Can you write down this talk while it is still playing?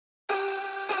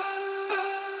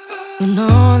When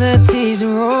all the tears are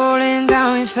rolling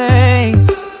down your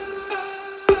face,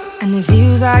 and it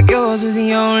feels like yours was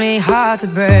the only heart to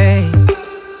break.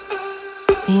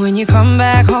 When you come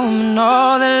back home and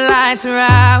all the lights are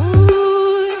out,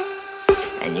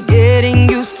 and you're getting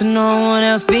used to no one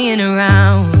else being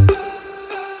around.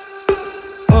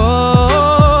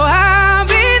 Oh, I'll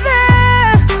be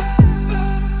there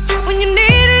when you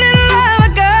need a little love.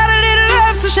 I got a little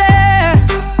love to share.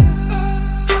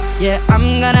 Yeah,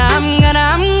 I'm gonna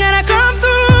come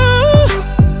through.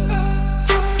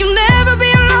 You'll never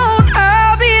be alone.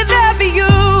 I'll be there for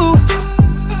you.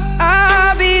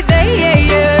 I'll be there, yeah,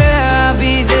 yeah. I'll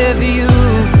be there for you.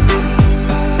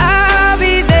 I'll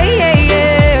be there, yeah,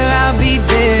 yeah. I'll be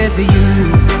there for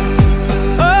you.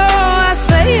 Oh, I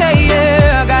say, yeah,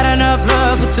 yeah. I got enough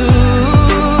love for two.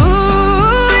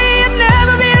 You'll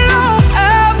never be alone.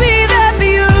 I'll be there for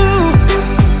you.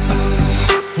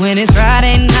 When it's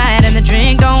Friday night and the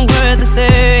drink don't work the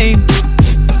same,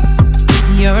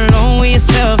 you're alone with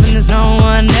yourself and there's no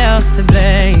one else to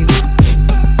blame.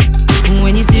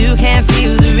 When you still can't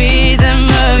feel the rhythm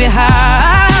of your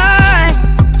heart,